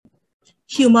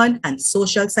human and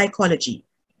social psychology.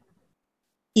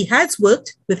 He has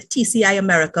worked with TCI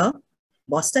America,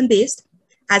 Boston-based,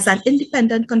 as an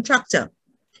independent contractor,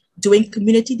 doing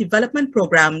community development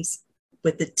programs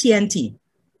with the TNT,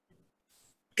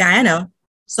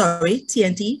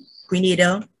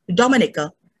 Grenada,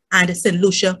 Dominica, and St.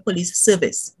 Lucia Police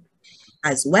Service,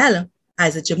 as well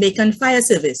as the Jamaican Fire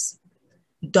Service,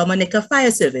 Dominica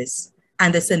Fire Service,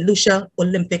 and the St. Lucia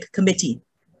Olympic Committee.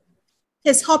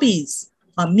 His hobbies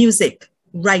are music,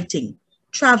 writing,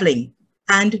 traveling,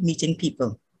 and meeting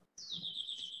people.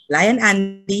 Lion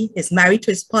Andy is married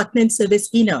to his partner in service,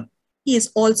 Ina. He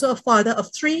is also a father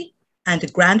of 3 and a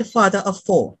grandfather of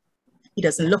 4. He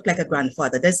doesn't look like a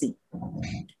grandfather, does he?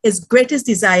 His greatest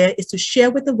desire is to share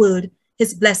with the world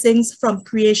his blessings from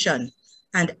creation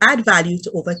and add value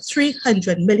to over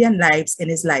 300 million lives in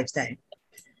his lifetime.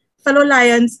 Fellow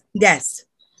Lions, guests,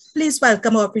 please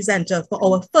welcome our presenter for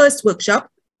our first workshop,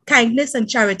 Kindness and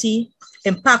Charity,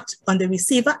 Impact on the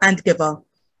Receiver and Giver,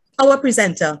 our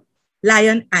presenter,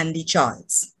 Lion Andy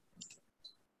Charles.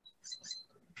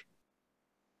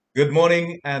 Good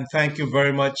morning, and thank you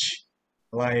very much,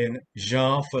 Lion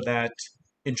Jean, for that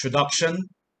introduction.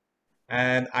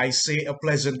 And I say a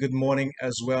pleasant good morning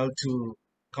as well to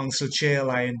Council Chair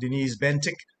Lion Denise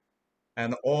Bentic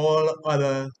and all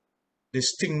other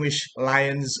distinguished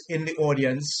Lions in the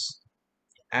audience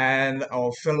and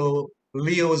our fellow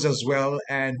Leos as well,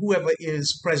 and whoever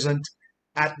is present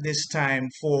at this time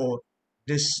for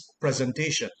this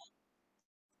presentation.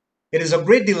 It is a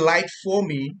great delight for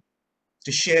me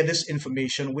to share this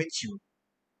information with you,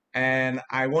 and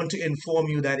I want to inform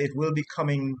you that it will be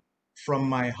coming from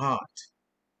my heart.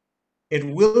 It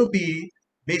will be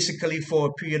basically for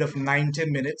a period of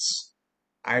 90 minutes.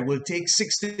 I will take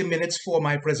 60 minutes for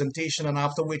my presentation, and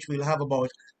after which we'll have about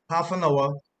half an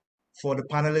hour for the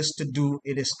panelists to do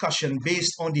a discussion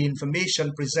based on the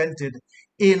information presented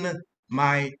in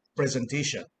my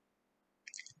presentation.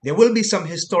 There will be some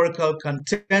historical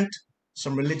content,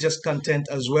 some religious content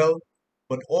as well,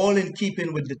 but all in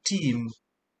keeping with the theme,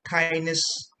 kindness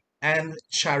and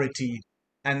charity,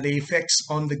 and the effects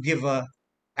on the giver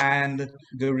and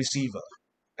the receiver.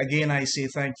 Again, I say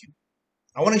thank you.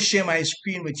 I want to share my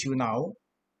screen with you now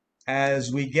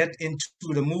as we get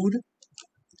into the mood.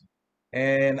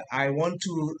 And I want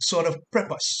to sort of prep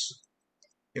us,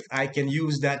 if I can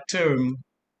use that term,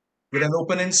 with an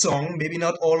opening song, maybe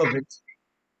not all of it,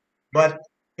 but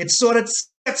it sort of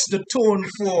sets the tone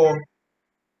for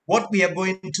what we are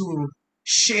going to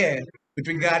share with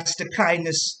regards to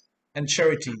kindness and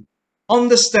charity.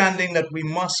 Understanding that we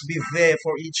must be there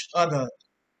for each other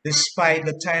despite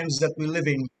the times that we live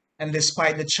in and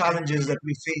despite the challenges that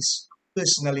we face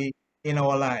personally in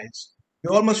our lives.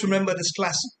 You all must remember this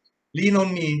classic, Lean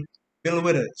on Me, Bill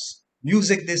Withers.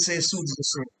 Music, they say, soothes the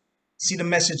soul. See the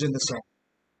message in the song.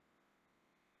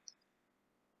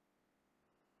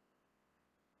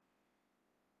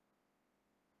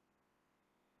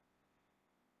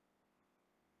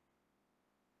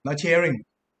 Not hearing.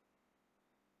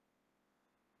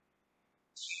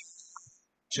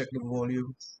 Check the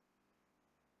volume.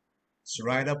 It's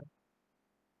right up.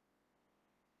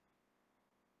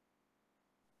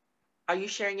 Are you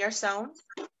sharing your sound?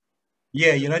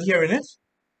 Yeah, you're not hearing it?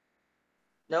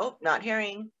 Nope, not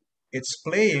hearing. It's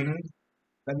playing.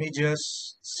 Let me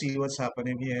just see what's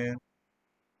happening here.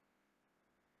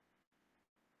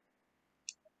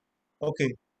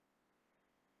 Okay.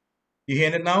 You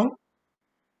hearing it now?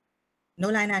 No,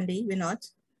 Lion Andy, we're not.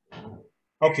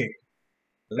 Okay.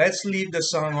 Let's leave the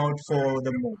song out for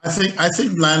the moment. I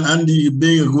think Lion Andy,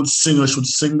 being a good singer, should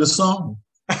sing the song.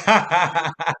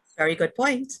 Very good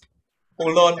point.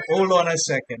 Hold on a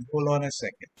second. Let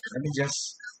me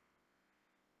just,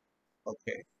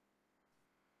 okay.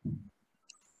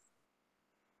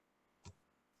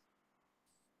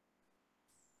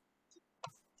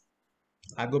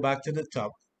 I go back to the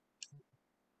top.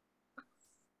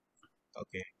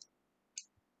 Okay.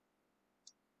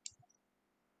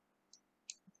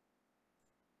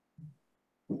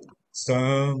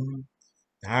 Sometimes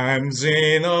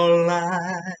in our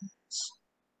lives,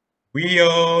 we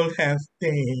all have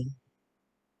pain.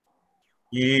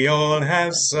 We all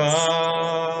have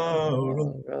sorrow.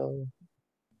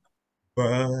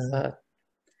 But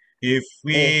if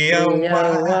we are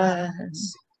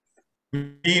wise,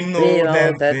 we know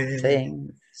that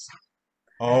things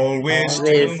always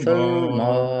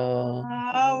tomorrow.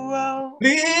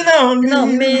 Lean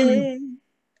on me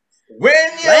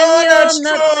when you're not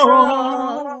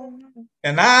strong,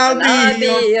 and I'll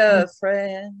be your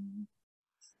friend.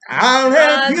 I'll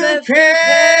help you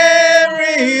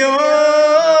carry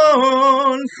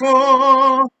on,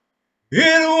 for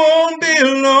It won't be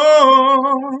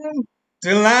long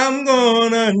till I'm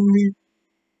gonna need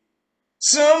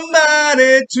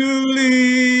somebody to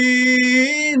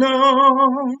lean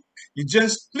on. You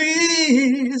just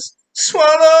please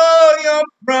swallow your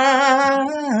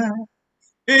pride.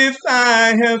 If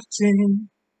I have taken,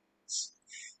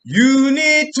 you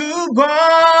need to borrow,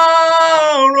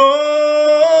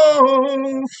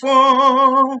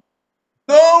 for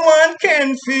no one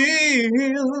can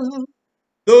feel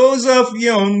those of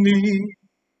your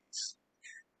needs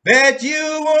that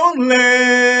you won't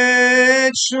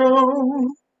let show.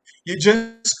 You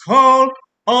just call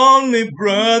on me,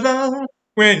 brother,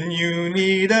 when you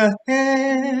need a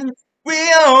hand.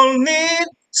 We all need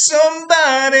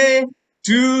somebody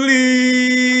to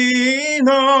lean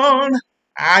on.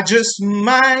 I just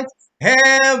might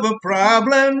have a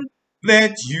problem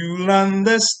that you'll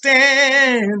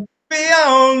understand. We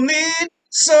all need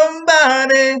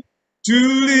somebody to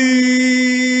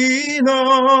lean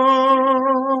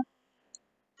on.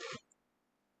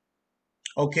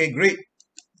 Okay, great.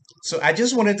 So I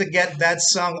just wanted to get that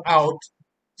song out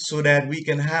so that we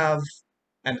can have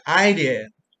an idea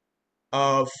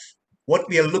of what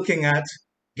we are looking at,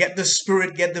 get the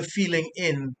spirit, get the feeling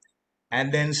in,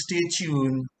 and then stay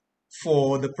tuned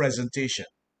for the presentation.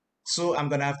 So I'm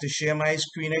going to have to share my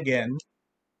screen again.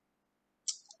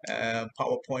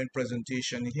 PowerPoint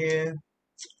presentation here.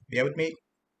 Bear with me.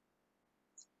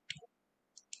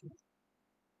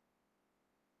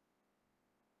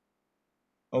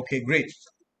 Okay, great.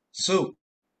 So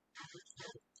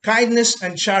kindness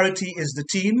and charity is the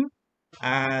theme.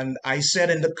 And I said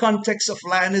in the context of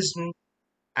Lionism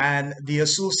and the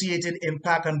associated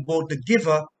impact on both the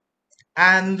giver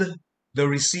and the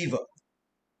receiver.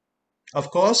 Of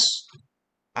course,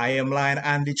 I am Lion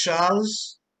Andy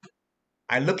Charles.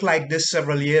 I looked like this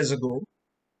several years ago.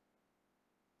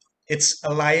 It's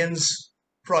a Lions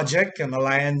project and a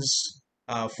Lions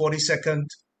 42nd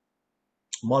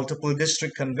Multiple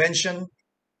District Convention.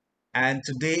 And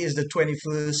today is the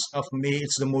 21st of May.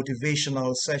 It's the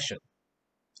motivational session.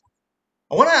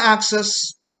 I want to ask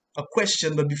us a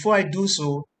question, but before I do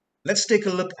so, let's take a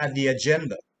look at the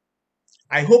agenda.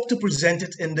 I hope to present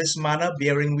it in this manner,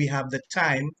 bearing we have the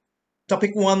time.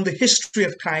 Topic 1, the history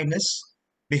of kindness.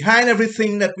 Behind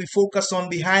everything that we focus on,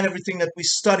 behind everything that we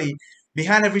study,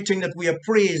 behind everything that we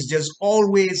appraise, there's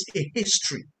always a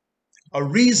history, a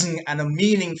reason and a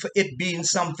meaning for it being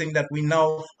something that we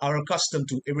now are accustomed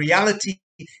to, a reality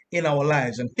in our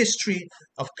lives. And history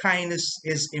of kindness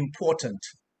is important.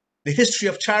 The history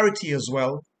of charity as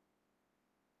well,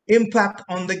 impact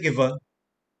on the giver,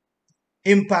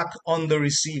 impact on the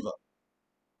receiver.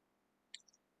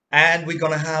 And we're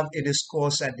going to have a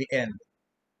discourse at the end.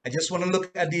 I just want to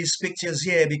look at these pictures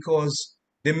here because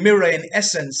they mirror in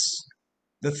essence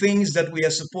the things that we are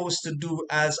supposed to do,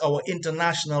 as our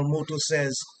international motto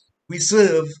says, we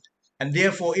serve, and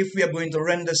therefore if we are going to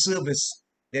render service,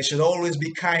 there should always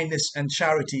be kindness and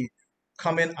charity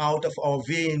coming out of our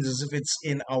veins as if it's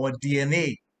in our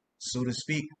DNA, so to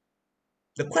speak.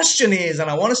 The question is, and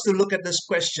I want us to look at this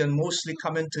question mostly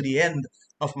coming to the end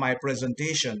of my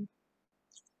presentation,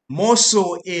 more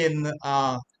so in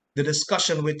the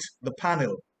discussion with the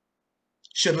panel.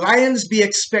 Should Lions be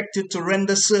expected to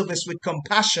render service with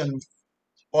compassion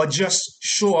or just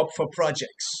show up for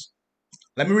projects?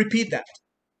 Let me repeat that.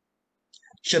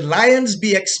 Should Lions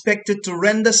be expected to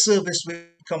render service with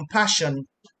compassion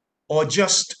or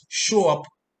just show up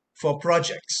for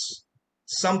projects?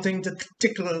 Something to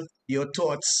tickle your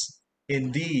thoughts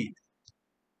indeed.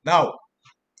 Now,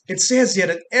 it says here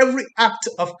that every act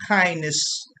of kindness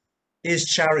is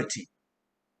charity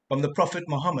from the Prophet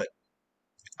Muhammad.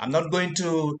 I'm not going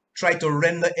to try to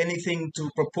render anything to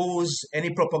propose any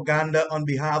propaganda on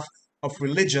behalf of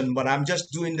religion, but I'm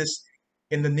just doing this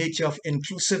in the nature of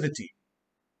inclusivity.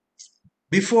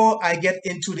 Before I get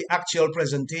into the actual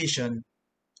presentation,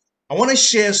 I want to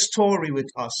share a story with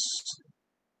us.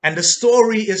 And the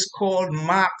story is called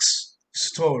Mark's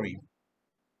Story.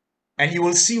 And you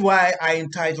will see why I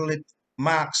entitled it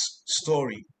Mark's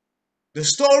Story. The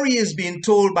story is being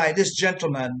told by this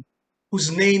gentleman whose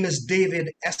name is David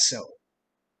Essel.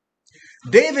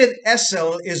 David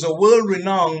Essel is a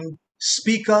world-renowned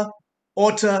speaker,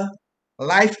 author,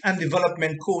 life and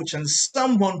development coach, and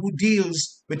someone who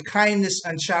deals with kindness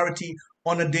and charity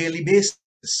on a daily basis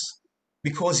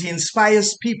because he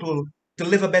inspires people to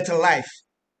live a better life,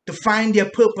 to find their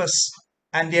purpose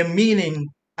and their meaning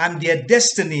and their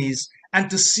destinies, and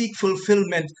to seek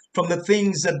fulfillment from the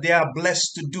things that they are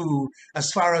blessed to do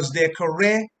as far as their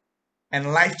career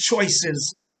and life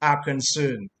choices are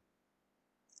concerned.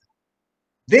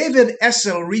 David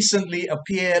Essel recently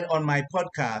appeared on my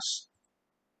podcast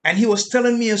And he was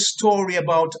telling me a story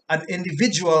about an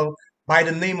individual by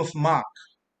the name of Mark.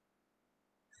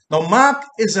 Now, Mark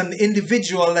is an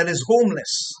individual that is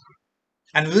homeless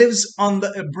and lives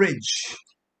under a bridge.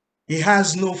 He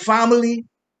has no family,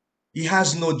 he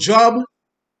has no job,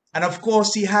 and of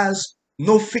course, he has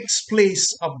no fixed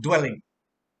place of dwelling.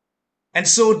 And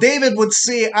so David would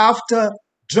say, after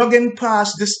drugging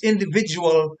past this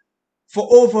individual for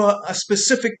over a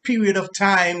specific period of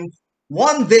time,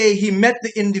 one day he met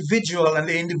the individual, and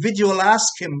the individual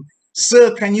asked him,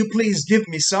 "Sir, can you please give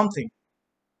me something?"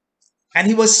 And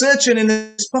he was searching in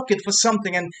his pocket for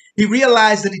something, and he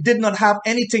realized that he did not have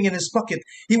anything in his pocket.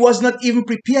 He was not even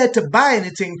prepared to buy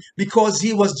anything because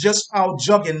he was just out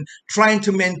jogging, trying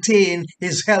to maintain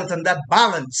his health and that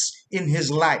balance in his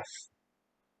life.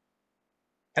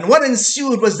 And what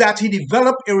ensued was that he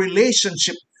developed a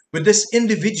relationship with this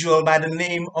individual by the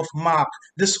name of Mark,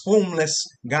 this homeless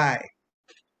guy.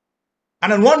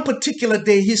 And on one particular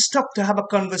day, he stopped to have a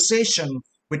conversation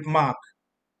with Mark.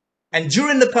 And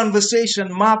during the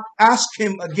conversation, Mark asked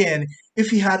him again if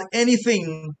he had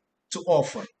anything to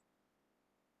offer.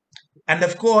 And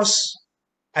of course,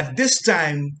 at this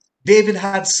time, David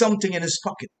had something in his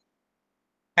pocket.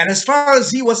 And as far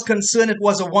as he was concerned, it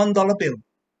was a $1 bill.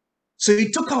 So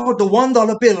he took out the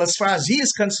 $1 bill as far as he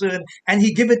is concerned, and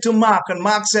he gave it to Mark. And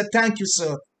Mark said, "Thank you,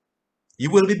 sir.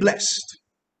 You will be blessed."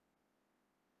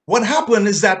 What happened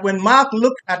is that when Mark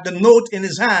looked at the note in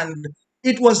his hand,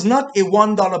 it was not a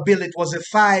 $1 bill, it was a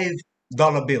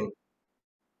 $5 bill.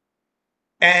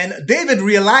 And David,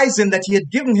 realizing that he had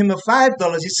given him a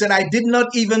 $5, he said, "I did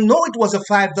not even know it was a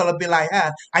 $5 bill I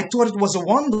had. I thought it was a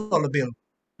 $1 bill,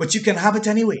 but you can have it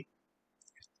anyway."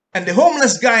 And the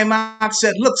homeless guy, Mark,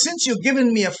 said, "Look, since you've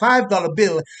given me a $5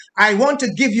 bill, I want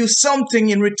to give you something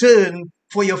in return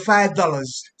for your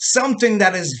 $5, something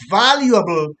that is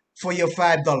valuable for your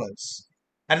 $5.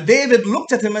 And David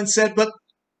looked at him and said, "But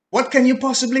what can you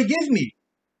possibly give me?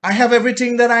 I have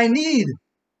everything that I need.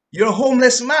 You're a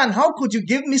homeless man. How could you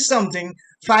give me something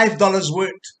 $5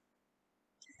 worth?"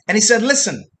 And he said,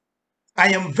 "Listen,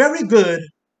 I am very good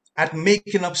at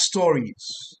making up stories.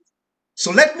 So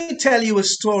let me tell you a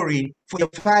story for your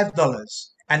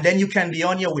 $5, and then you can be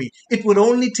on your way. It would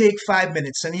only take 5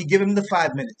 minutes." And he gave him the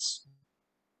 5 minutes.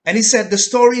 And he said, "The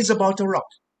story is about a rock."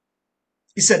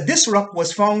 He said, "This rock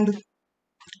was found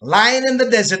lying in the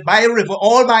desert by a river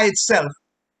all by itself,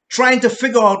 trying to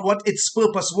figure out what its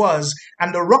purpose was.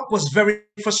 And the rock was very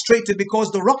frustrated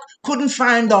because the rock couldn't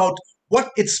find out what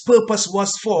its purpose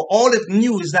was for. All it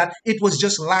knew is that it was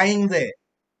just lying there.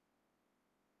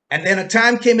 And then a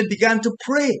time came, it began to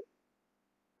pray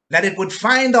that it would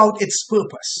find out its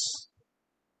purpose.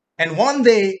 And one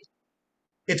day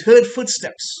it heard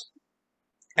footsteps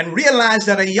and realized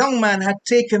that a young man had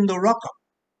taken the rock up.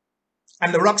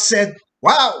 And the rock said,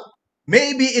 "Wow,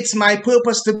 maybe it's my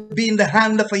purpose to be in the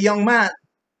hand of a young man."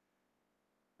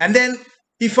 And then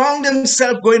he found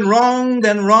himself going round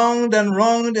and round and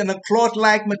round in a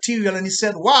cloth-like material. And he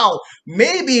said, "Wow,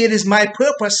 maybe it is my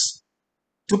purpose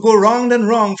to go round and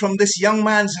round from this young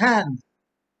man's hand."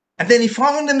 And then he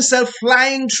found himself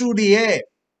flying through the air.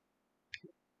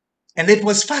 And it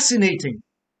was fascinating.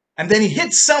 And then he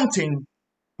hit something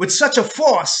with such a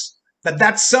force that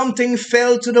that something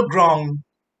fell to the ground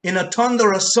in a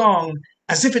thunderous song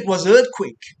as if it was an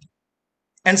earthquake.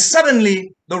 And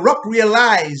suddenly the rock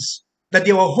realized that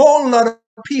there were a whole lot of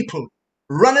people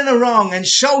running around and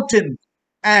shouting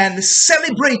and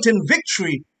celebrating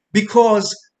victory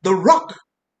because the rock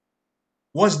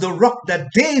was the rock that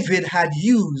David had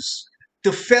used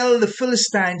to fell the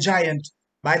Philistine giant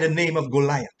by the name of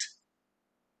Goliath.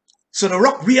 So the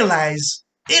rock realized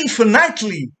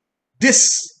infinitely, this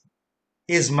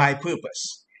is my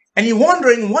purpose. And you're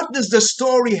wondering, what does the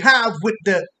story have with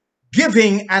the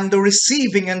giving and the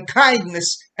receiving and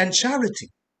kindness and charity?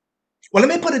 Well,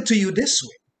 let me put it to you this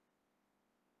way.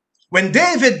 When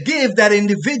David gave that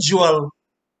individual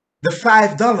the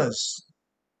 $5,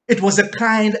 it was a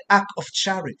kind act of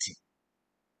charity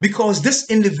because this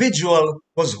individual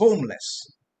was homeless.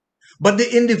 But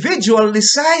the individual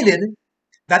decided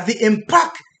that the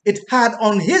impact it had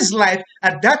on his life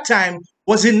at that time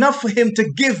was enough for him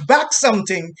to give back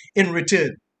something in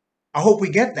return. I hope we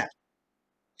get that.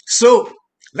 So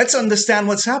let's understand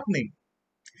what's happening.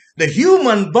 The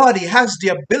human body has the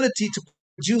ability to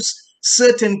produce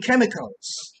certain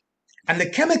chemicals. And the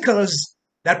chemicals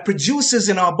that produces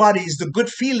in our bodies the good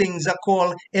feelings are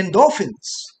called endorphins.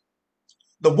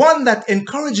 The one that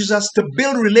encourages us to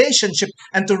build relationship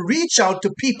and to reach out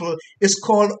to people is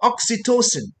called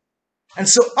oxytocin. And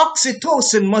so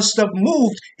oxytocin must have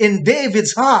moved in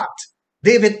David's heart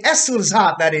David Essel's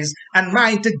heart, that is, and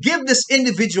mind to give this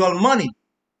individual money.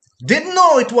 Didn't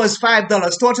know it was $5,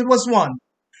 thought it was one.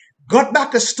 Got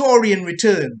back a story in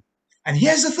return. And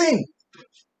here's the thing.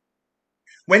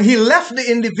 When he left the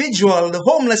individual, the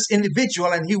homeless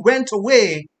individual, and he went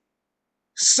away,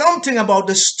 something about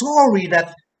the story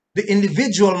that the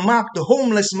individual Mark, the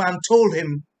homeless man, told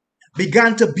him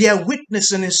began to bear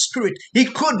witness in his spirit. He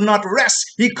could not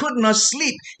rest. He could not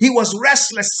sleep. He was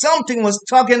restless. Something was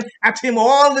tugging at him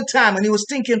all the time. And he was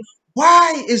thinking,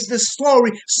 why is this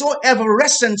story so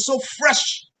evanescent, so fresh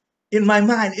in my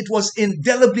mind? It was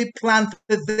indelibly planted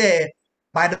there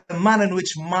by the manner in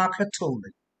which Mark had told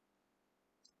it.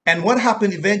 And what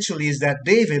happened eventually is that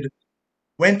David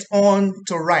went on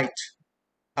to write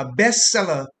a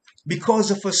bestseller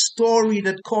because of a story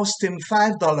that cost him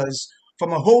 $5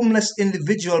 from a homeless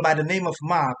individual by the name of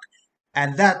Mark,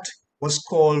 and that was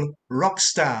called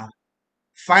Rockstar,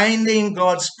 Finding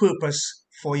God's Purpose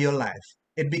for Your Life.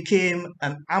 It became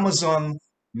an Amazon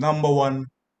 #1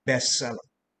 bestseller.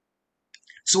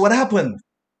 So what happened?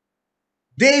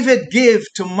 David gave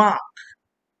to Mark.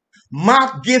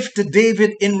 Mark gave to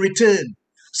David in return.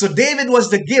 So David was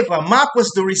the giver, Mark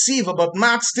was the receiver, but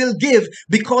Mark still gave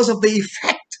because of the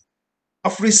effect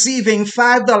of receiving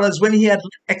 $5 when he had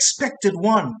expected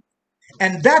one.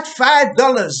 And that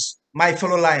 $5, my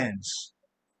fellow lions,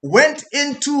 went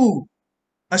into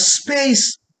a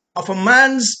space of a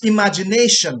man's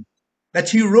imagination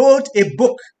that he wrote a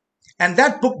book, and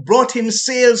that book brought him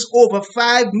sales over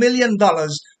 $5 million.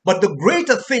 But the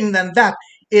greater thing than that,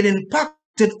 it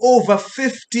impacted over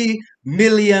 50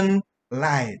 million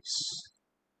lives.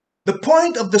 The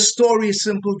point of the story is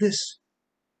simple this.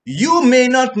 You may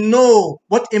not know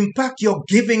what impact your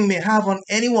giving may have on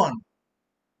anyone,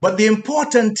 but the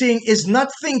important thing is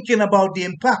not thinking about the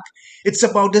impact. It's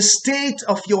about the state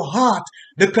of your heart,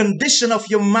 the condition of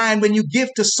your mind when you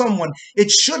give to someone. It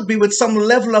should be with some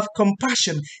level of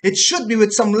compassion. It should be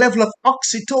with some level of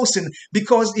oxytocin,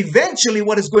 because eventually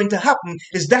what is going to happen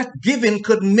is that giving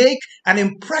could make an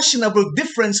impressionable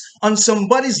difference on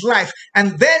somebody's life.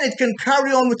 And then it can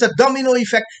carry on with a domino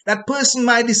effect. That person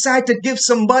might decide to give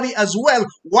somebody as well.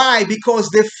 Why? Because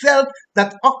they felt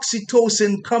that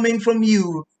oxytocin coming from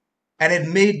you, and it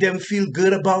made them feel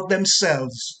good about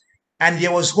themselves. And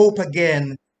there was hope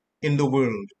again in the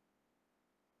world.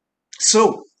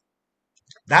 So,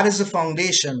 that is the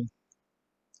foundation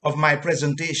of my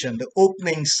presentation, the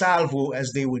opening salvo,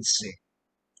 as they would say.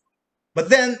 But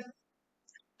then,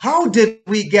 how did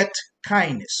we get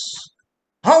kindness?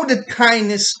 How did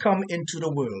kindness come into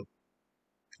the world?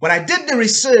 When I did the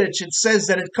research, it says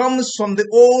that it comes from the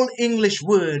Old English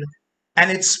word,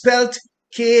 and it's spelled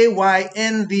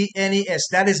K-Y-N-V-N-E-S.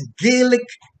 That is Gaelic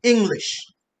English.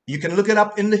 You can look it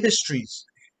up in the histories.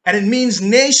 And it means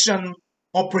nation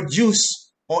or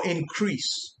produce or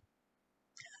increase.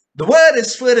 The word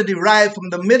is further derived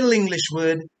from the Middle English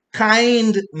word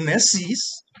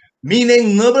kindnesses,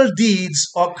 meaning noble deeds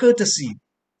or courtesy.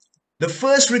 The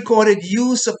first recorded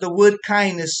use of the word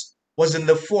kindness was in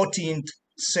the 14th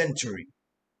century.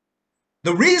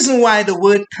 The reason why the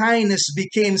word kindness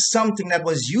became something that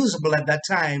was usable at that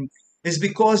time is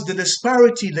because the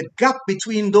disparity, the gap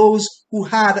between those who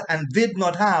had and did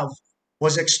not have,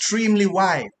 was extremely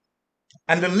wide.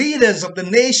 And the leaders of the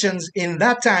nations in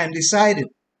that time decided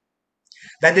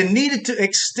that they needed to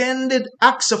extend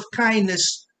acts of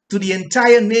kindness to the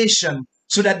entire nation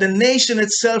so that the nation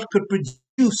itself could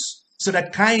produce, so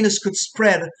that kindness could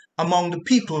spread among the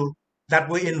people that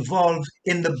were involved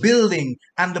in the building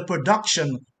and the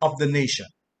production of the nation.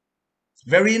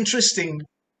 Very interesting,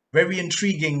 very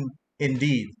intriguing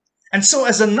indeed. And so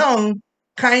as a noun,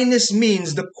 kindness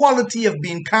means the quality of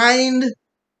being kind,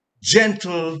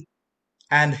 gentle,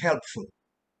 and helpful.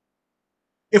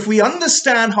 If we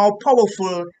understand how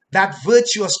powerful that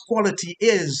virtuous quality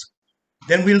is,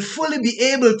 then we'll fully be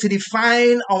able to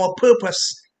define our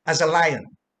purpose as a lion.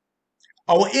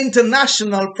 Our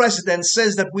international president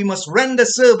says that we must render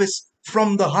service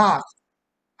from the heart.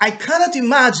 I cannot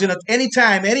imagine at any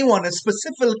time anyone,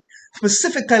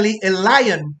 specifically a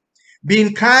lion,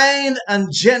 being kind and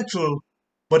gentle,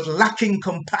 but lacking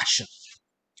compassion,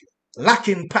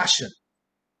 lacking passion.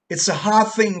 It's a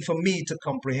hard thing for me to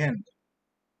comprehend.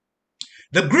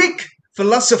 The Greek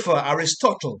philosopher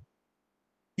Aristotle,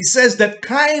 he says that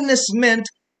kindness meant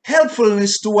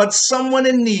helpfulness towards someone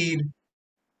in need,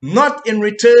 not in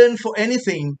return for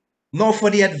anything, nor for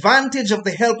the advantage of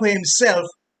the helper himself,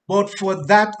 but for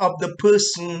that of the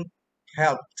person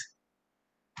helped.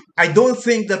 I don't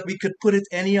think that we could put it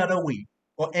any other way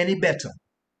or any better.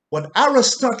 What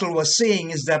Aristotle was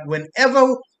saying is that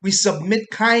whenever we submit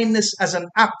kindness as an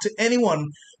act to anyone,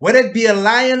 whether it be a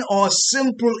lion or a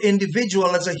simple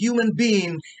individual as a human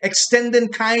being, extending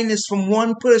kindness from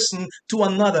one person to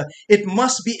another, it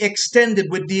must be extended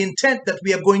with the intent that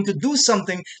we are going to do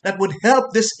something that would help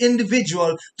this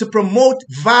individual to promote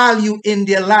value in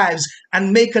their lives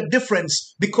and make a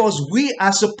difference, because we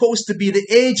are supposed to be the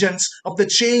agents of the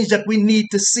change that we need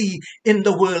to see in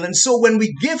the world. And so when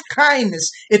we give kindness,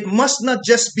 it must not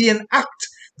just be an act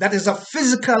that is of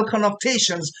physical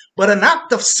connotations, but an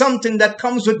act of something that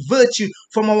comes with virtue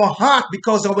from our heart,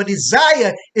 because our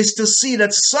desire is to see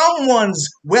that someone's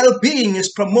well-being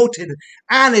is promoted,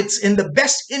 and it's in the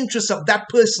best interest of that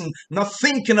person, not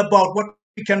thinking about what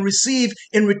we can receive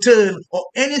in return or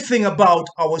anything about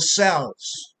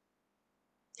ourselves.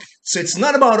 So it's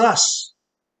not about us.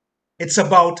 It's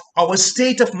about our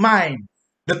state of mind,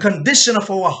 the condition of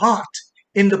our heart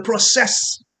in the process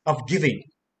of giving,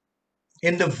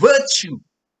 in the virtue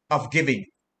of giving.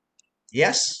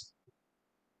 Yes?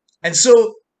 And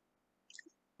so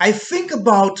I think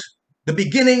about the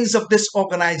beginnings of this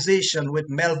organization with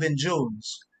Melvin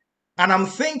Jones. And I'm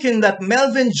thinking that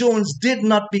Melvin Jones did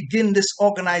not begin this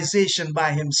organization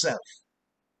by himself.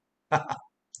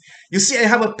 You see, I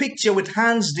have a picture with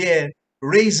hands there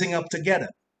raising up together.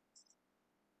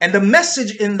 And the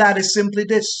message in that is simply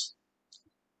this: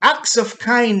 acts of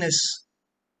kindness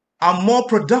are more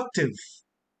productive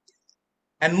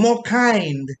and more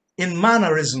kind in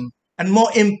mannerism and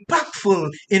more impactful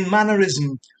in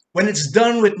mannerism when it's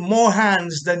done with more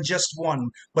hands than just one,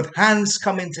 but hands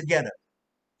coming together.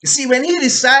 You see, when he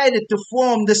decided to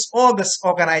form this August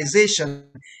organization,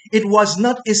 it was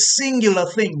not a singular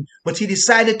thing, but he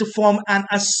decided to form an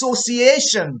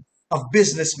association of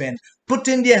businessmen,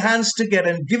 putting their hands together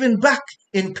and giving back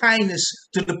in kindness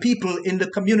to the people in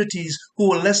the communities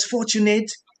who are less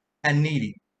fortunate and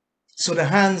needy. So the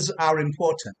hands are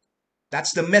important.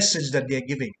 That's the message that they're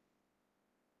giving.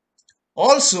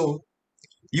 Also,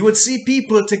 you would see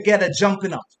people together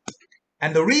jumping up.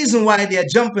 And the reason why they are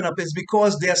jumping up is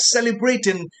because they are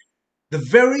celebrating the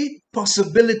very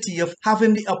possibility of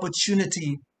having the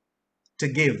opportunity to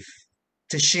give,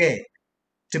 to share,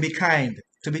 to be kind,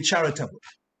 to be charitable.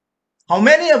 How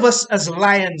many of us as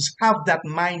Lions have that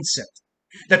mindset,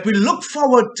 that we look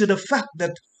forward to the fact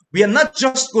that we are not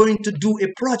just going to do a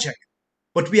project,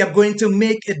 but we are going to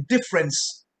make a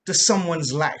difference to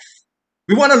someone's life?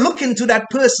 We want to look into that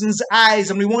person's eyes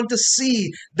and we want to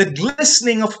see the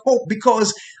glistening of hope,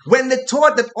 because when they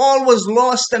thought that all was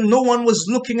lost and no one was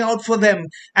looking out for them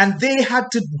and they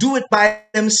had to do it by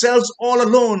themselves all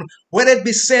alone, whether it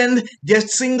be send their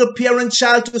single parent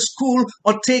child to school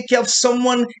or take care of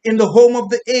someone in the home of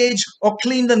the aged or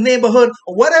clean the neighborhood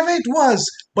or whatever it was,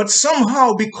 but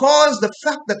somehow because the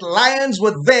fact that Lions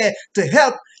were there to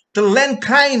help, to lend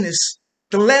kindness,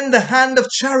 to lend the hand of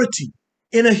charity,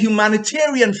 in a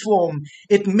humanitarian form,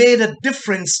 it made a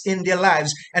difference in their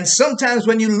lives. And sometimes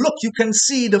when you look, you can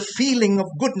see the feeling of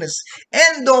goodness.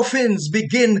 Endorphins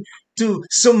begin to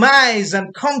surmise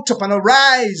and count up and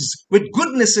arise with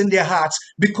goodness in their hearts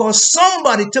because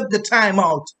somebody took the time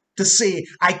out to say,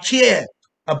 I care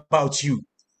about you.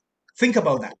 Think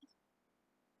about that.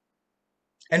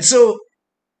 And so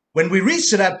when we reach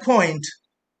to that point,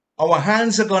 our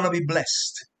hands are going to be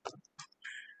blessed.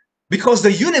 Because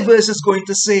the universe is going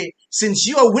to say, since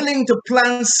you are willing to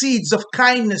plant seeds of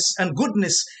kindness and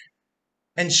goodness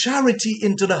and charity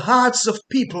into the hearts of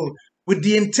people with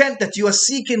the intent that you are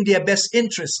seeking their best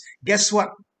interests, guess what?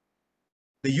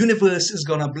 The universe is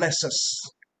going to bless us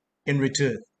in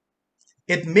return.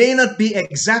 It may not be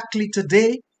exactly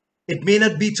today. It may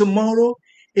not be tomorrow.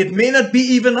 It may not be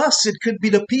even us. It could be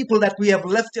the people that we have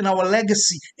left in our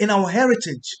legacy, in our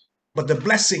heritage. But the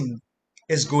blessing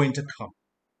is going to come.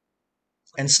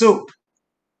 And so,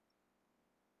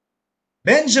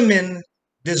 Benjamin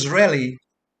Disraeli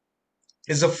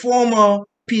is a former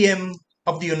PM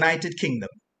of the United Kingdom.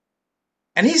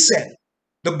 And he said,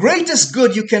 the greatest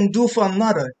good you can do for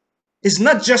another is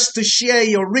not just to share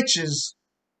your riches,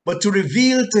 but to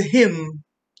reveal to him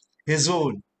his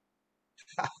own.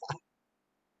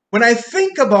 When I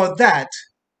think about that,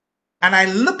 and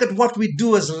I look at what we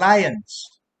do as Lions,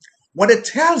 what it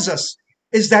tells us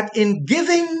is that in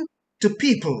giving to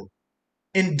people,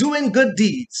 in doing good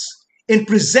deeds, in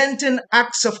presenting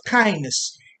acts of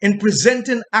kindness, in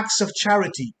presenting acts of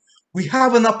charity, we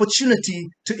have an opportunity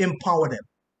to empower them.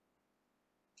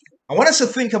 I want us to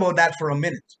think about that for a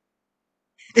minute.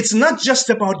 It's not just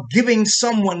about giving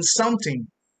someone something,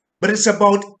 but it's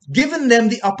about giving them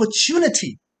the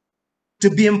opportunity to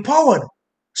be empowered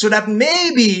so that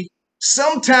maybe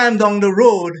sometime down the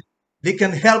road, they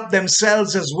can help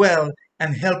themselves as well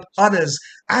and help others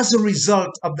as a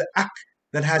result of the act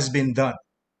that has been done.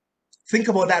 Think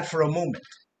about that for a moment.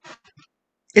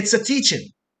 It's a teaching,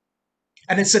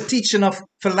 and it's a teaching of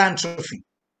philanthropy.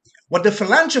 What the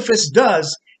philanthropist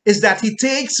does is that he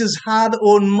takes his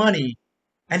hard-earned money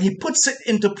and he puts it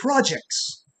into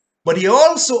projects. But he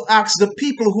also asks the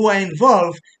people who are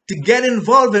involved to get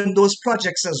involved in those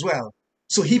projects as well.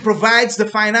 So he provides the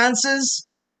finances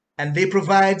and they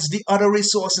provides the other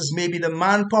resources, maybe the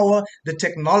manpower, the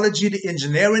technology, the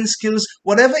engineering skills,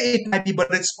 whatever it might be,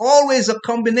 but it's always a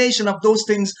combination of those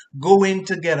things going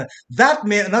together. That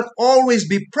may not always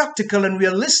be practical and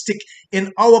realistic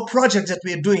in our project that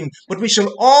we're doing, but we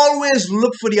shall always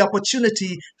look for the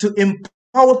opportunity to empower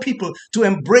people, to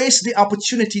embrace the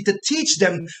opportunity to teach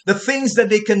them the things that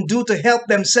they can do to help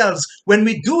themselves. When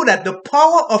we do that, the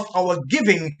power of our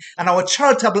giving and our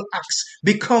charitable acts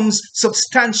becomes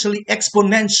substantially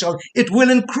exponential. It will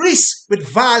increase with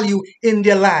value in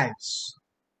their lives.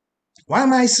 Why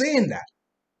am I saying that?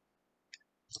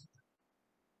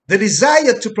 The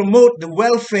desire to promote the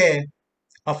welfare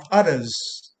of others,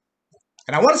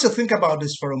 and I want us to think about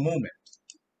this for a moment,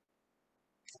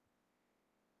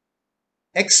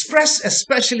 expressed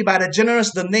especially by the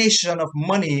generous donation of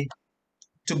money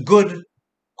to good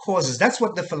causes. That's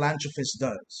what the philanthropist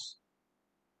does.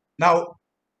 Now,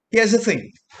 here's the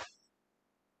thing.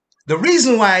 The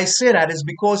reason why I say that is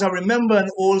because I remember an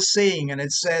old saying, and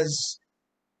it says,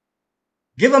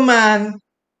 give a man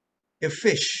a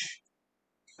fish,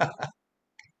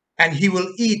 and he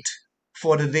will eat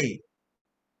for the day.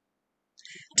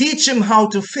 Teach him how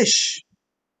to fish,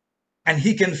 and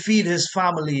he can feed his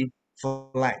family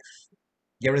for life.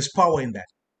 There is power in that.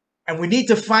 And we need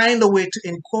to find a way to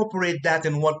incorporate that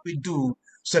in what we do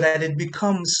so that it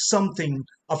becomes something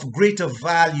of greater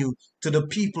value to the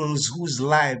peoples whose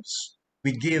lives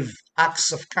we give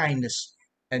acts of kindness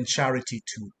and charity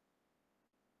to.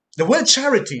 The word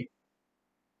charity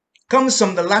comes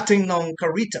from the Latin noun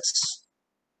caritas,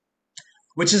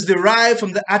 which is derived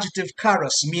from the adjective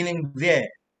charis, meaning there.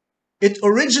 It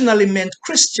originally meant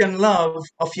Christian love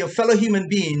of your fellow human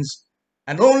beings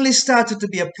and only started to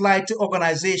be applied to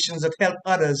organizations that help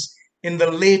others in the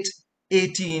late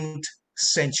 18th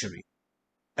century.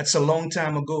 That's a long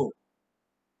time ago.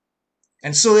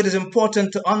 And so it is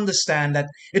important to understand that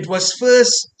it was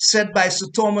first said by Sir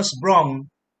Thomas Browne,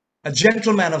 a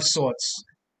gentleman of sorts.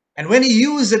 And when he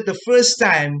used it the first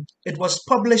time, it was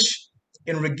published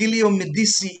in Regilio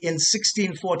Medici in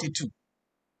 1642.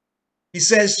 He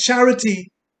says, charity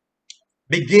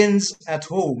begins at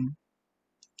home,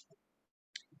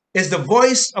 is the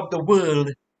voice of the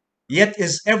world, yet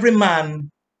is every man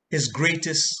his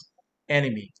greatest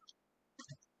enemy.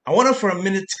 I want to for a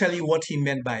minute tell you what he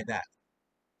meant by that.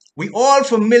 We all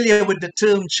familiar with the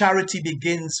term charity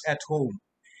begins at home.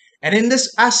 And in this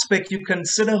aspect, you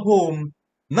consider home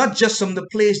not just from the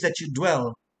place that you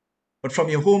dwell, but from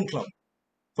your home club,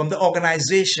 from the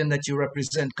organization that you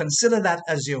represent. Consider that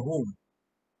as your home.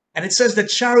 And it says that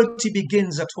charity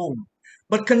begins at home.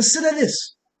 But consider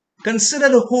this. Consider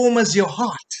the home as your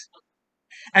heart.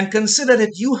 And consider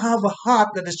that you have a heart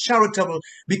that is charitable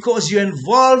because you're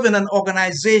involved in an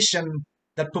organization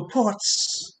that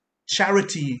purports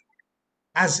charity,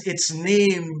 as its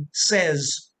name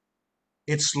says,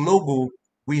 its logo,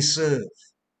 we serve.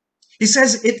 He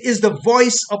says it is the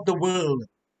voice of the world.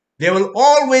 There will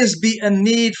always be a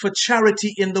need for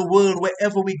charity in the world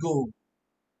wherever we go.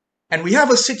 And we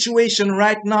have a situation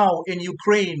right now in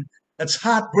Ukraine that's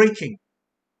heartbreaking.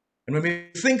 And when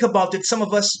we think about it, some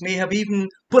of us may have even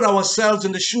put ourselves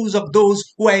in the shoes of those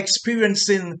who are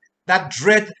experiencing that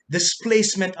dread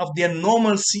displacement of their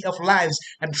normalcy of lives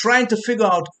and trying to figure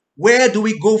out, where do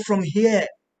we go from here?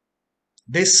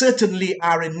 They certainly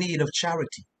are in need of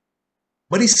charity.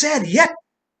 But he said, yet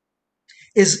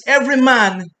is every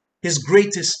man his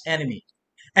greatest enemy.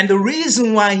 And the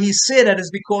reason why he said that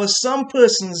is because some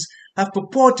persons have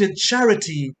purported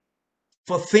charity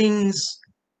for things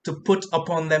to put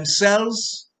upon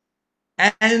themselves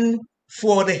and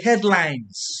for the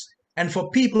headlines and for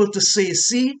people to say,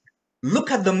 see, look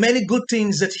at the many good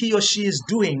things that he or she is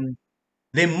doing.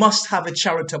 They must have a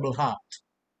charitable heart.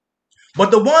 But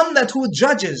the one that who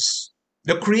judges,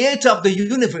 the creator of the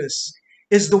universe,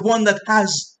 is the one that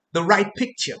has the right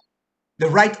picture, the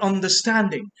right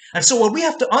understanding. And so what we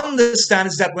have to understand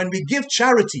is that when we give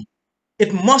charity,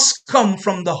 it must come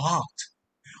from the heart.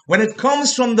 When it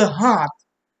comes from the heart,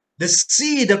 the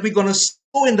seed that we're going to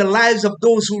sow in the lives of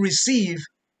those who receive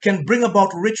can bring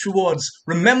about rich rewards.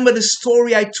 Remember the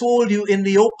story I told you in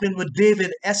the opening with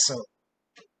David Essel.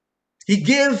 He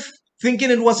gave,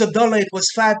 thinking it was $1, it was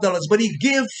 $5, but he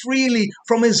gave freely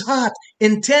from his heart,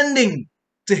 intending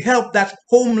to help that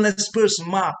homeless person,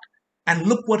 Mark. And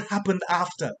look what happened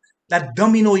after. That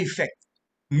domino effect.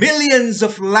 Millions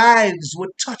of lives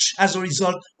were touched as a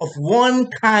result of one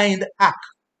kind act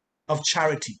of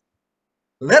charity.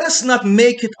 Let us not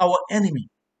make it our enemy.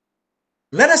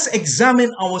 Let us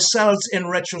examine ourselves in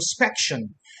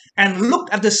retrospection and look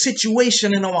at the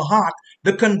situation in our heart,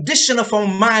 the condition of our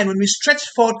mind when we stretch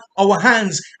forth our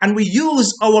hands and we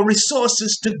use our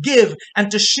resources to give and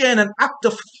to share in an act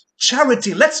of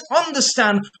charity. Let's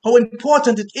understand how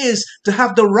important it is to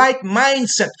have the right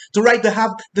mindset, to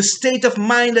have the state of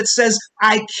mind that says,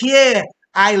 I care,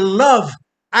 I love,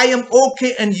 I am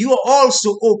okay, and you are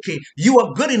also okay. You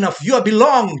are good enough. You are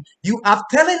belong. You are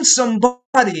telling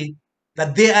somebody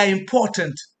that they are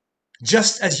important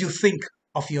just as you think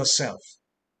of yourself.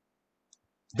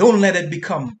 Don't let it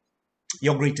become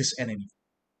your greatest enemy.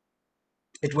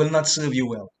 It will not serve you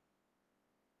well.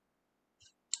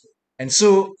 And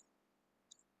so,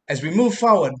 as we move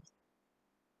forward,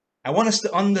 I want us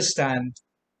to understand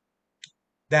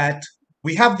that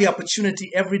we have the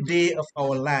opportunity every day of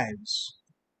our lives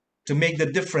to make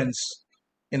the difference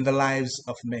in the lives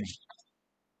of many.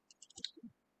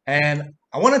 And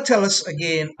I want to tell us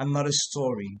again another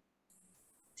story.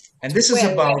 And this is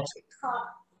about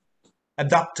a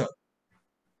doctor.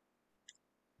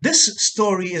 This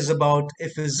story is about a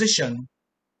physician.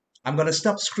 I'm going to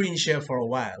stop screen share for a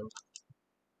while.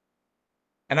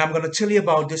 And I'm going to tell you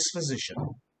about this physician.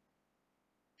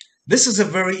 This is a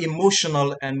very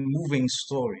emotional and moving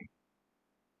story.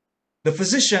 The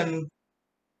physician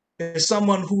is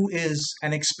someone who is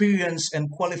an experienced and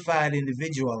qualified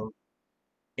individual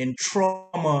in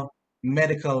trauma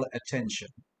medical attention.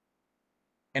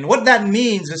 And what that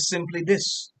means is simply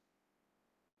this.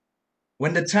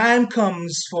 When the time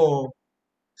comes for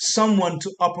someone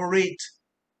to operate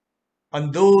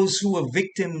on those who are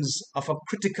victims of a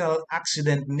critical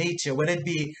accident nature, whether it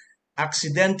be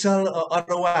accidental or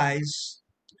otherwise,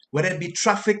 whether it be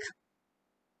traffic,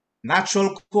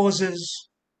 natural causes,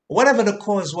 whatever the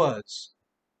cause was,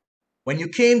 when you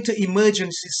came to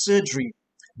emergency surgery,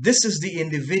 this is the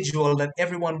individual that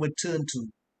everyone would turn to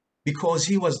because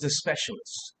he was the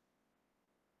specialist.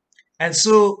 And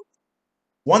so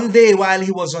one day while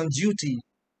he was on duty,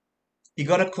 he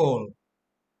got a call.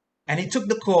 And he took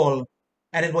the call,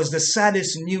 and it was the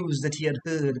saddest news that he had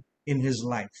heard in his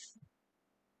life.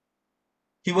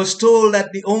 He was told that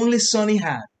the only son he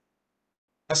had,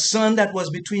 a son that was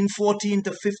between 14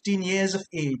 to 15 years of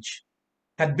age,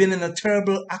 had been in a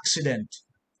terrible accident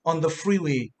on the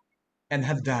freeway and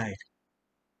had died.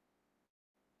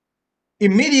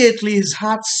 Immediately his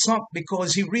heart sunk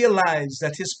because he realized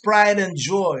that his pride and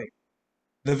joy,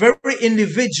 the very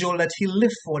individual that he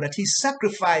lived for, that he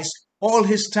sacrificed all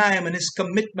his time and his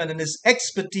commitment and his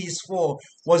expertise for,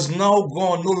 was now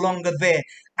gone, no longer there.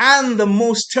 And the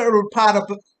most terrible part of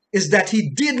it is that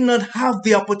he did not have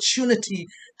the opportunity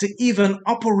to even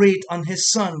operate on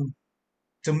his son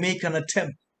to make an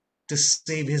attempt to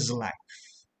save his life.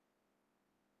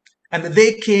 And the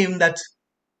day came that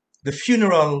the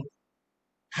funeral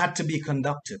had to be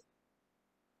conducted.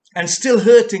 And still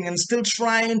hurting and still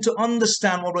trying to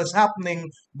understand what was happening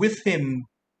with him,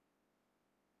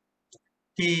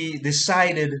 he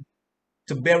decided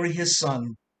to bury his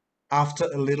son after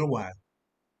a little while.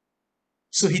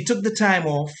 So he took the time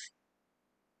off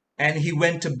and he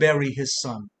went to bury his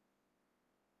son.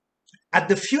 At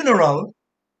the funeral,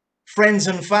 friends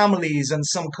and families and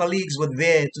some colleagues were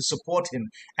there to support him,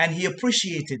 and he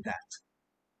appreciated that.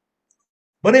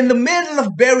 But in the middle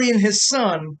of burying his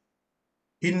son,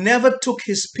 he never took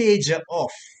his pager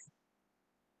off.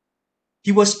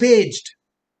 He was paged,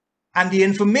 and the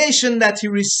information that he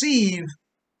received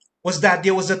was that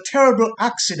there was a terrible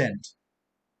accident,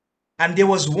 and there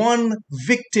was one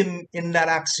victim in that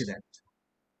accident.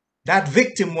 That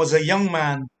victim was a young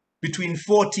man between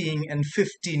 14 and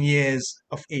 15 years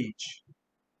of age.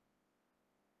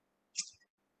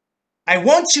 I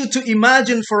want you to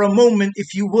imagine for a moment,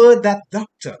 if you were that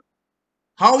doctor,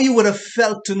 how you would have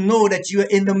felt to know that you are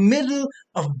in the middle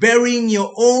of burying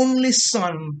your only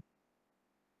son,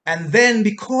 and then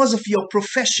because of your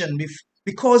profession,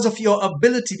 because of your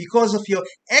ability, because of your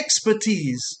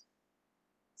expertise,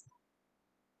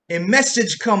 a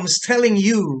message comes telling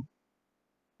you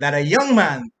that a young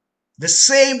man, the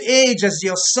same age as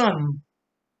your son,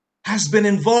 has been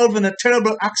involved in a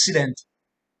terrible accident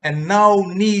and now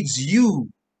needs you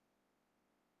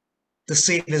to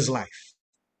save his life.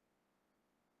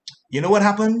 You know what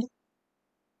happened?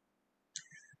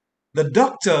 The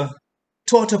doctor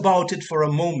thought about it for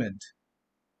a moment,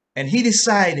 and he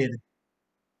decided,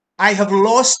 I have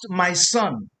lost my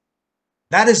son,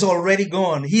 That is already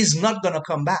gone. He's not going to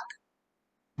come back.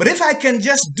 But if I can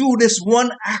just do this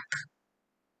one act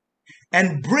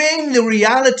and bring the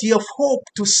reality of hope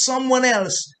to someone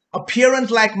else, a parent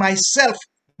like myself,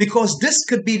 because this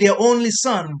could be their only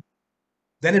son,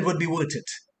 then it would be worth it.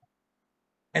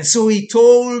 And so he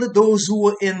told those who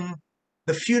were in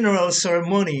the funeral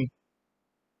ceremony,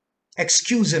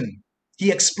 excuse him.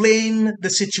 He explained the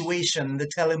situation. They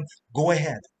tell him, go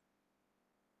ahead.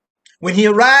 When he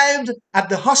arrived at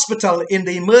the hospital in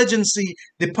the emergency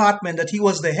department that he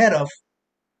was the head of,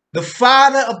 the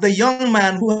father of the young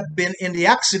man who had been in the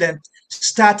accident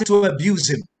started to abuse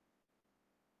him.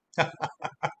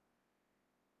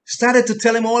 Started to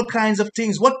tell him all kinds of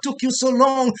things. What took you so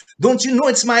long? Don't you know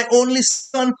it's my only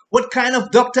son? What kind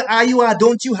of doctor are you?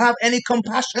 Don't you have any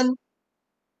compassion?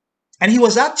 And he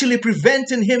was actually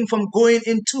preventing him from going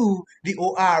into the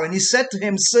OR. And he said to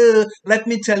him, sir, let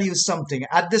me tell you something.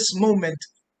 At this moment,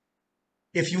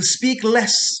 if you speak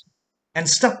less and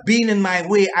stop being in my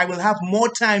way, I will have more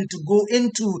time to go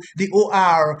into the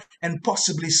OR and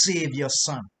possibly save your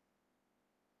son.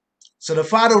 So the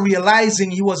father, realizing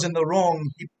he was in the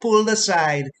wrong, he pulled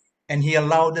aside and he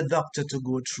allowed the doctor to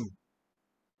go through.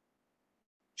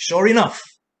 Sure enough,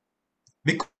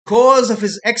 because of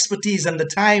his expertise and the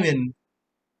timing,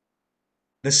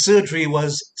 the surgery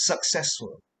was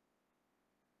successful.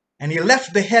 And he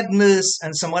left the head nurse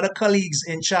and some other colleagues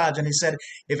in charge, and he said,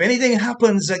 if anything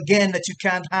happens again that you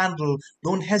can't handle,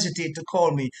 don't hesitate to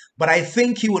call me. But I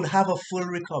think he would have a full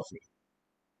recovery.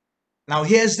 Now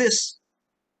here's this.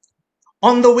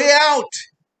 On the way out,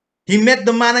 he met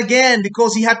the man again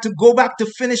because he had to go back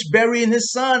to finish burying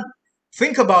his son.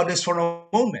 Think about this for a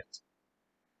moment.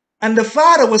 And the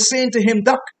father was saying to him,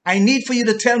 Doc, I need for you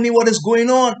to tell me what is going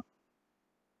on.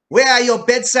 Where are your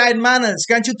bedside manners?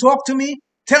 Can't you talk to me?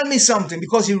 Tell me something,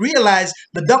 because he realized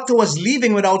the doctor was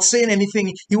leaving without saying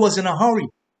anything. He was in a hurry.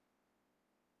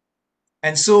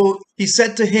 And so he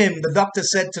said to him, the doctor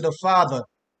said to the father,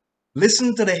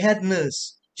 listen to the head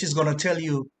nurse. She's going to tell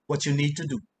you what you need to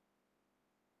do.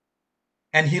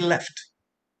 And he left.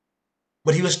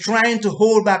 But he was trying to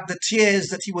hold back the tears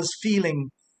that he was feeling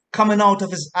coming out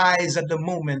of his eyes at the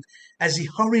moment as he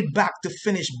hurried back to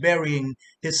finish burying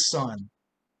his son.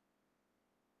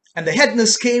 And the head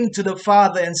nurse came to the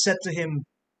father and said to him,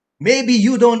 maybe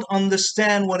you don't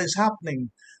understand what is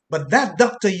happening, but that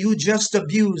doctor you just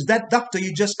abused, that doctor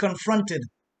you just confronted,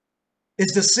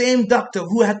 is the same doctor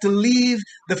who had to leave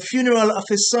the funeral of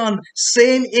his son,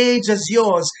 same age as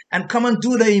yours, and come and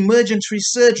do the emergency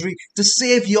surgery to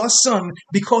save your son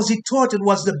because he thought it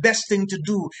was the best thing to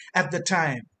do at the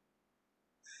time.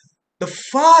 The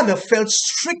father felt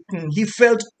stricken, he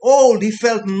felt old, he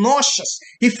felt nauseous,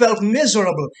 he felt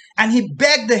miserable, and he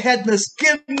begged the head nurse,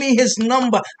 give me his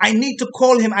number. I need to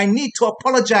call him. I need to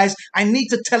apologize. I need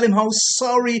to tell him how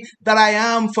sorry that I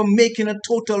am for making a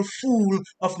total fool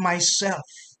of myself.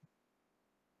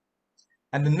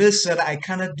 And the nurse said, I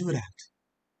cannot do that.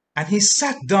 And he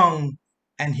sat down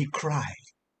and he cried.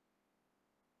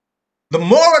 The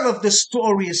moral of the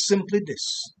story is simply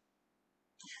this.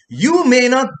 You may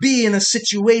not be in a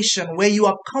situation where you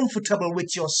are comfortable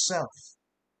with yourself.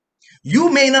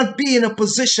 You may not be in a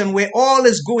position where all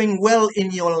is going well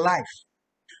in your life.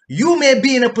 You may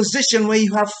be in a position where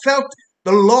you have felt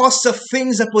the loss of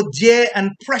things that were dear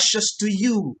and precious to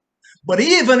you. But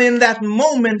even in that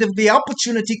moment, if the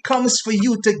opportunity comes for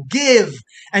you to give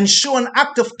and show an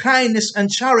act of kindness and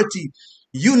charity,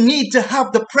 you need to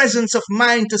have the presence of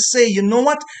mind to say, you know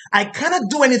what? I cannot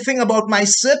do anything about my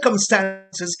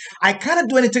circumstances. I cannot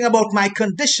do anything about my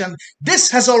condition. This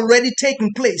has already taken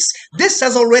place. This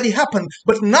has already happened.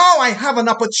 But now I have an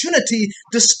opportunity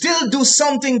to still do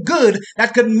something good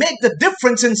that could make the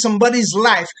difference in somebody's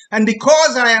life. And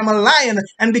because I am a lion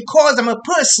and because I'm a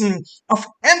person of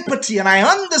empathy and I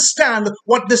understand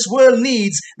what this world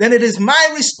needs, then it is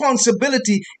my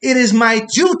responsibility. It is my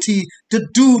duty to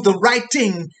do the right thing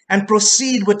and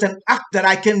proceed with an act that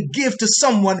I can give to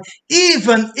someone,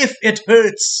 even if it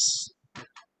hurts.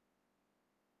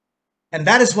 And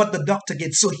that is what the doctor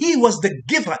did. So he was the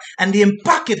giver, and the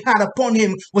impact it had upon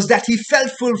him was that he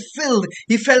felt fulfilled.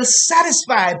 He felt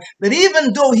satisfied that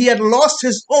even though he had lost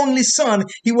his only son,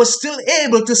 he was still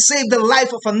able to save the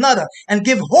life of another and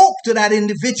give hope to that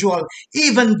individual,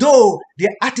 even though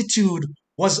their attitude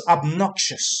was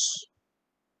obnoxious.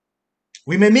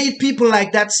 We may meet people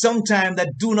like that sometime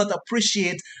that do not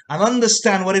appreciate and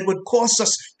understand what it would cost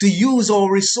us to use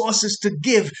our resources to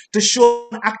give, to show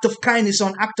an act of kindness or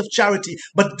an act of charity.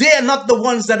 But they are not the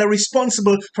ones that are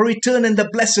responsible for returning the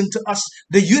blessing to us.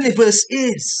 The universe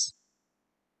is.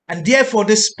 And therefore,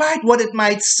 despite what it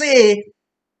might say,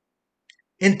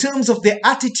 in terms of their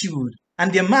attitude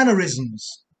and their mannerisms,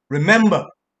 remember,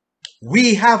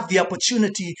 we have the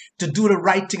opportunity to do the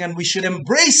right thing, and we should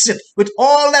embrace it with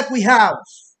all that we have,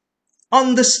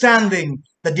 understanding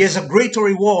that there's a greater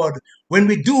reward when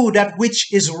we do that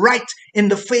which is right in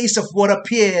the face of what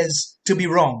appears to be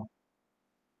wrong.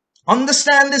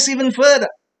 Understand this even further.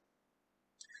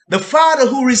 The father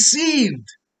who received,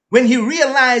 when he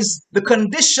realized the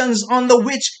conditions under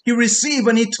which he received,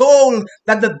 when he told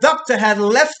that the doctor had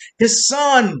left his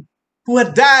son who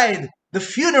had died the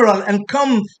funeral and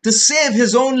come to save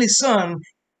his only son,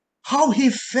 how he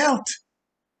felt.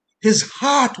 His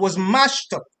heart was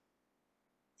mashed up.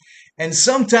 And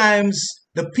sometimes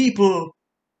the people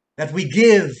that we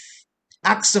give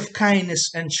acts of kindness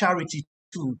and charity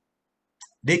to,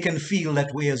 they can feel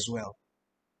that way as well.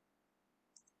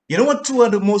 You know what two are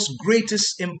the most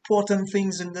greatest important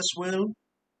things in this world?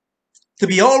 To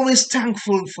be always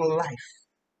thankful for life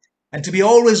and to be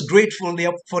always grateful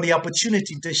for the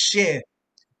opportunity to share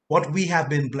what we have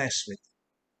been blessed with.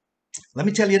 Let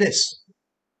me tell you this.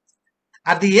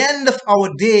 At the end of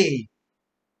our day,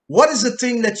 what is the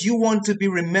thing that you want to be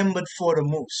remembered for the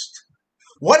most?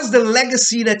 What is the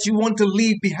legacy that you want to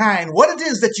leave behind? What it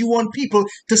is that you want people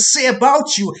to say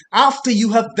about you after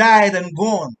you have died and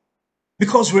gone?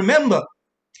 Because remember,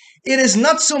 it is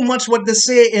not so much what they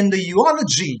say in the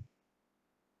eulogy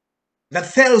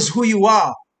that tells who you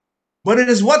are, but it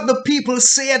is what the people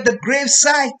say at the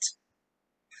gravesite.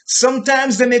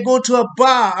 Sometimes they may go to a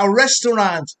bar, a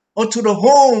restaurant, or to the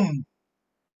home,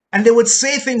 and they would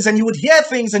say things and you would hear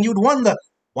things and you would wonder,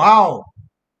 wow,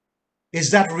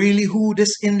 is that really who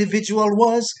this individual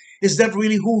was? Is that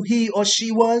really who he or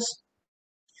she was?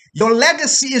 Your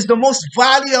legacy is the most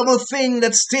valuable thing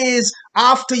that stays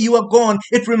after you are gone.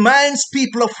 It reminds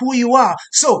people of who you are.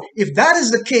 So if that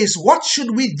is the case, what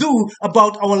should we do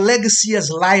about our legacy as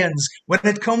Lions when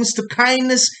it comes to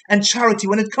kindness and charity,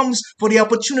 when it comes for the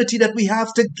opportunity that we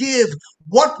have to give?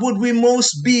 What would we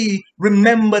most be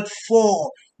remembered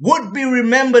for? Would be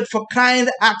remembered for kind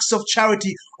acts of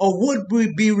charity, or would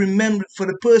we be remembered for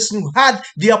the person who had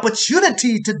the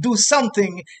opportunity to do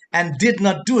something and did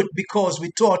not do it because we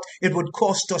thought it would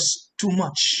cost us too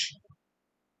much,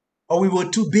 or we were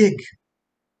too big,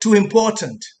 too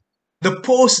important? The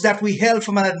post that we held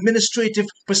from an administrative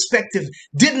perspective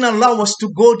didn't allow us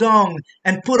to go down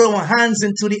and put our hands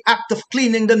into the act of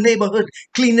cleaning the neighborhood,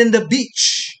 cleaning the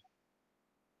beach.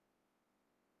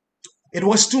 It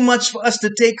was too much for us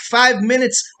to take 5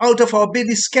 minutes out of our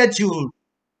busy schedule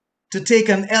to take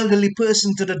an elderly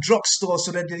person to the drugstore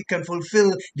so that they can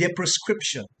fulfill their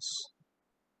prescriptions.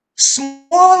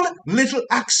 Small little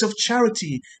acts of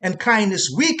charity and kindness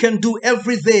we can do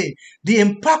every day. The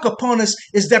impact upon us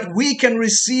is that we can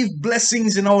receive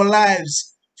blessings in our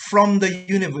lives from the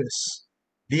universe.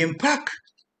 The impact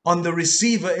on the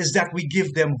receiver is that we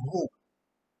give them hope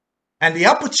and the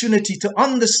opportunity to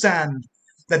understand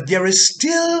that there is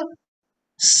still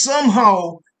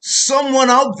somehow someone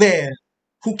out there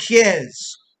who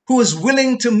cares, who is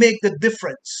willing to make the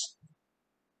difference.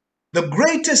 The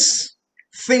greatest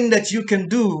thing that you can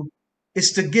do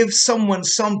is to give someone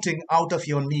something out of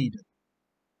your need.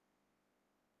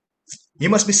 You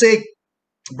must be saying,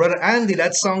 Brother Andy,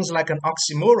 that sounds like an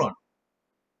oxymoron.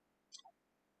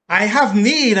 I have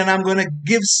need and I'm going to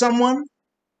give someone.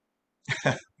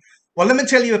 Well, let me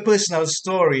tell you a personal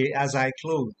story as I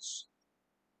close.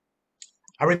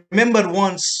 I remembered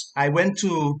once I went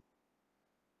to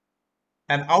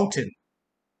an outing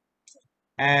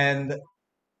and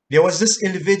there was this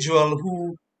individual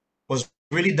who was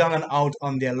really down and out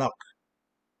on their luck.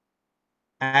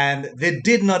 And they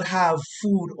did not have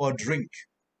food or drink.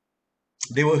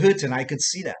 They were hurting, I could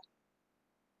see that.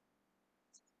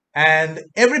 And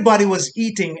everybody was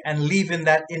eating and leaving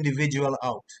that individual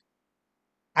out.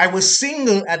 I was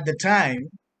single at the time,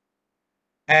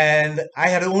 and I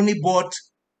had only brought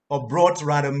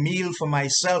rather meal for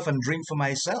myself and drink for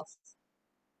myself.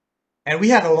 And we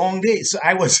had a long day, so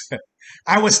I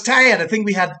was tired. I think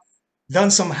we had done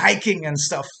some hiking and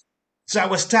stuff. So I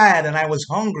was tired and I was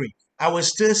hungry. I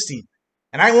was thirsty.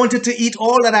 And I wanted to eat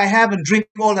all that I have and drink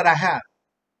all that I have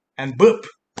and burp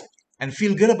and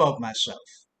feel good about myself.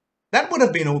 That would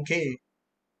have been okay.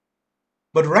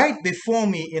 But right before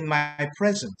me in my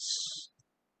presence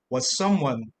was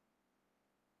someone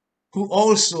who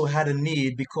also had a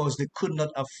need because they could not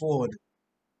afford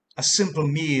a simple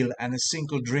meal and a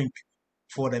single drink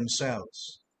for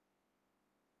themselves.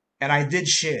 And I did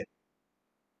share.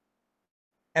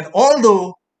 And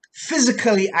although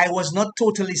physically I was not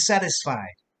totally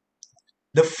satisfied,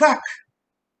 the fact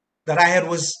that I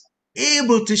was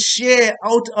able to share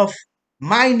out of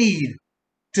my need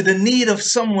to the need of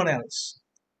someone else,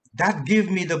 that gave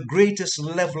me the greatest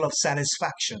level of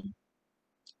satisfaction.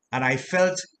 And I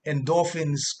felt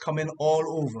endorphins coming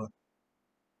all over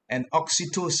and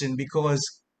oxytocin because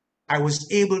I was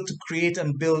able to create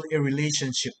and build a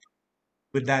relationship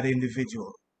with that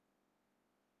individual.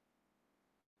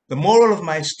 The moral of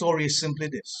my story is simply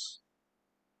this.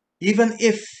 Even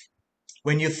if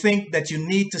when you think that you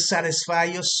need to satisfy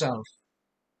yourself,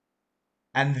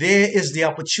 and there is the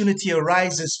opportunity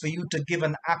arises for you to give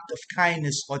an act of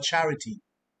kindness or charity,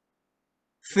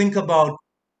 think about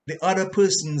the other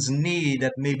person's need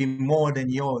that may be more than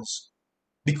yours,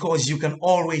 because you can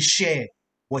always share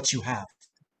what you have.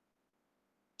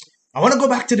 I want to go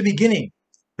back to the beginning.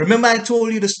 Remember I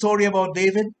told you the story about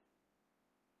David?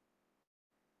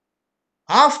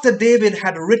 After David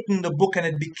had written the book and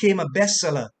it became a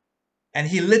bestseller, and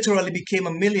he literally became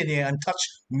a millionaire and touched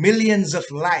millions of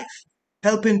lives,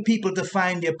 helping people to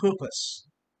find their purpose,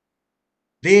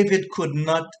 David could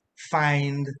not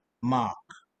find Mark.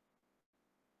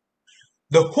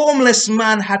 The homeless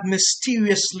man had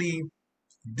mysteriously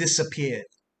disappeared.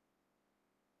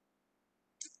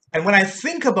 And when I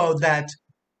think about that,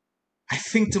 I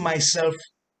think to myself,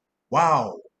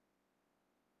 wow,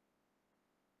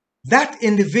 that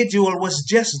individual was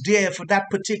just there for that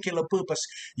particular purpose.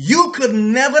 You could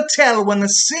never tell when a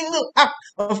single act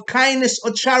of kindness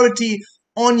or charity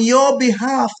on your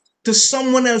behalf to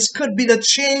someone else could be the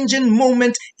changing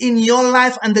moment in your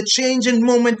life and the changing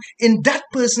moment in that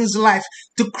person's life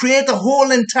to create a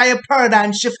whole entire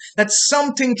paradigm shift, that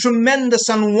something tremendous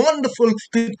and wonderful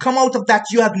could come out of that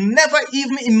you had never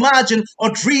even imagined or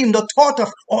dreamed or thought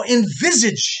of or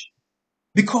envisaged,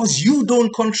 because you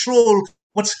don't control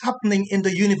what's happening in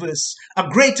the universe. A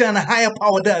greater and a higher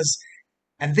power does.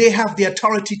 And they have the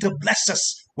authority to bless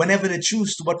us whenever they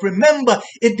choose to. But remember,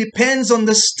 it depends on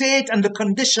the state and the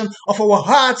condition of our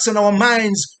hearts and our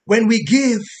minds when we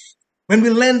give, when we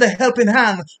lend a helping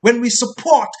hand, when we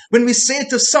support, when we say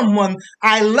to someone,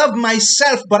 I love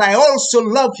myself, but I also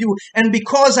love you. And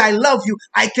because I love you,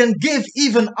 I can give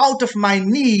even out of my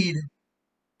need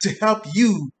to help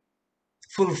you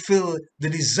fulfill the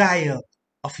desire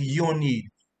of your need.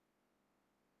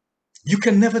 You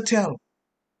can never tell.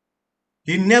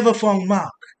 He never found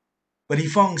Mark, but he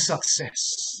found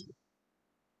success.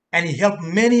 And he helped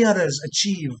many others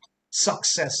achieve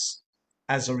success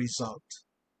as a result.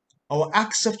 Our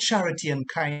acts of charity and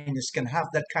kindness can have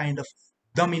that kind of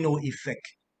domino effect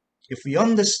if we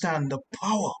understand the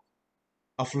power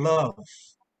of love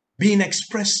being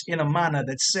expressed in a manner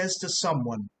that says to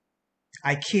someone,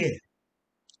 I care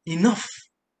enough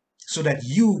so that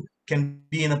you can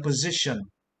be in a position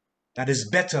that is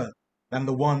better than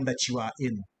the one that you are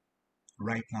in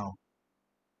right now.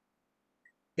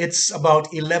 It's about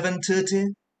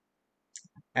 11:30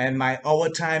 and my hour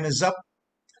time is up.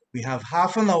 We have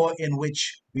half an hour in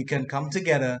which we can come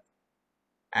together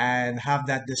and have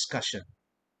that discussion.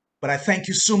 But I thank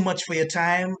you so much for your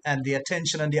time and the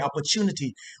attention and the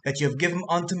opportunity that you have given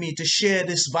unto me to share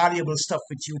this valuable stuff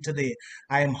with you today.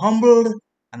 I am humbled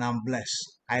and I'm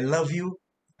blessed. I love you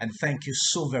and thank you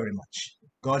so very much.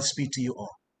 Godspeed to you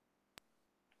all.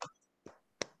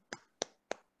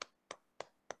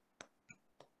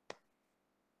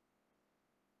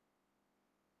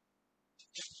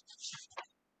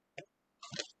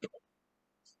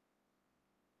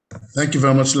 Thank you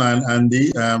very much, Lion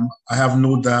Andy. I have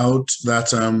no doubt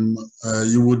that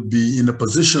you would be in a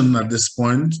position at this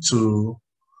point to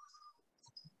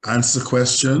answer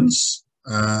questions.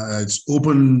 It's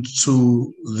open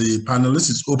to the panelists.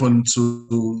 It's open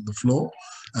to the floor.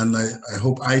 And I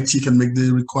hope IT can make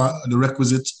the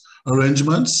requisite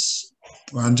arrangements.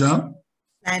 Ranjan?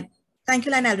 Thank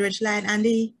you, Lion Eldridge. Lion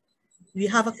Andy, we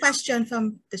have a question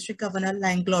from District Governor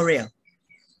Lion Gloria.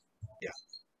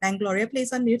 And Gloria,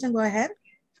 please unmute and go ahead.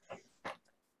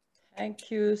 Thank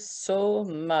you so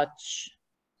much.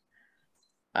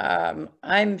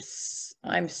 I'm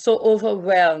so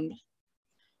overwhelmed.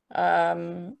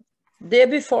 Day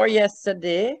before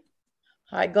yesterday,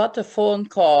 I got a phone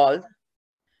call.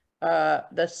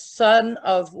 The son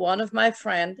of one of my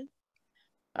friends,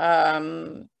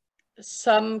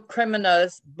 some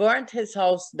criminals burnt his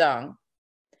house down,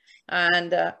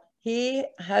 and he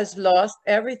has lost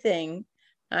everything.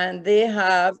 And they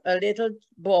have a little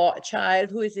child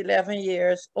who is 11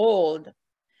 years old.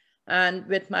 And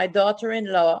with my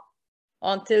daughter-in-law,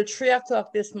 until 3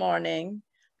 o'clock this morning,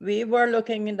 we were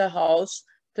looking in the house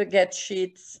to get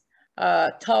sheets,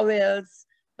 towels,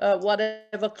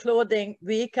 whatever clothing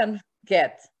we can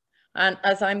get. And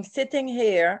as I'm sitting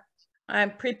here,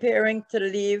 I'm preparing to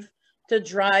leave to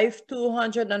drive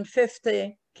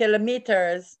 250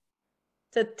 kilometers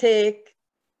to take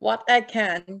what I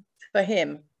can for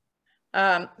him,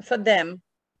 for them,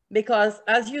 because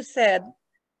as you said,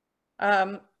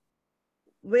 the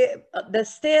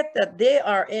state that they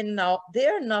are in now,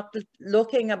 they're not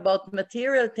looking about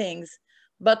material things,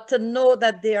 but to know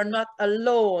that they are not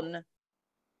alone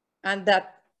and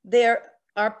that there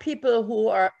are people who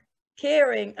are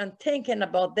caring and thinking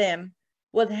about them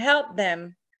would help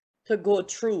them to go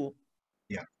through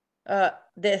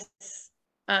this.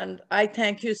 And I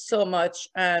thank you so much.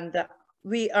 And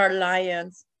we are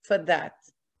Lions for that.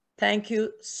 Thank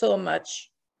you so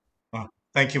much. Oh,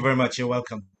 thank you very much. You're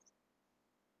welcome.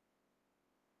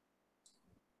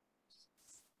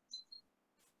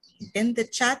 In the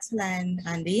chat line,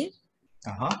 Andy,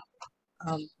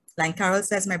 Line Carol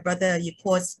says, my brother, you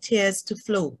caused tears to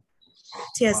flow,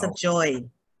 tears of joy.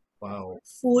 Wow.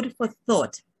 Food for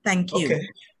thought. Thank you. Okay.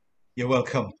 You're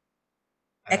welcome.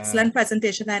 Excellent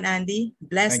presentation, Line Andy.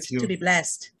 Blessed to be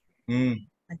blessed.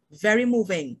 Very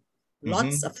moving.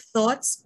 Lots of thoughts,